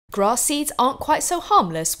Grass seeds aren't quite so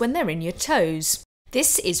harmless when they're in your toes.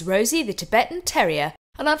 This is Rosie the Tibetan Terrier,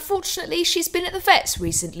 and unfortunately she's been at the vet's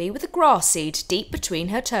recently with a grass seed deep between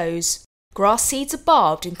her toes. Grass seeds are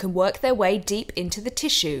barbed and can work their way deep into the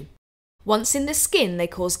tissue. Once in the skin, they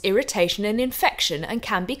cause irritation and infection and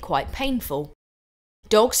can be quite painful.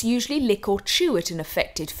 Dogs usually lick or chew at an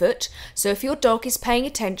affected foot, so if your dog is paying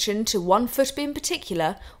attention to one foot in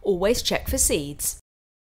particular, always check for seeds.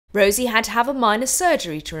 Rosie had to have a minor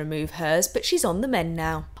surgery to remove hers, but she's on the mend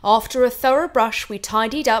now. After a thorough brush, we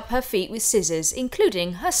tidied up her feet with scissors,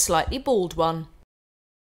 including her slightly bald one.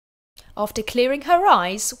 After clearing her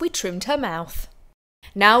eyes, we trimmed her mouth.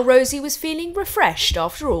 Now Rosie was feeling refreshed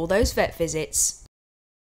after all those vet visits.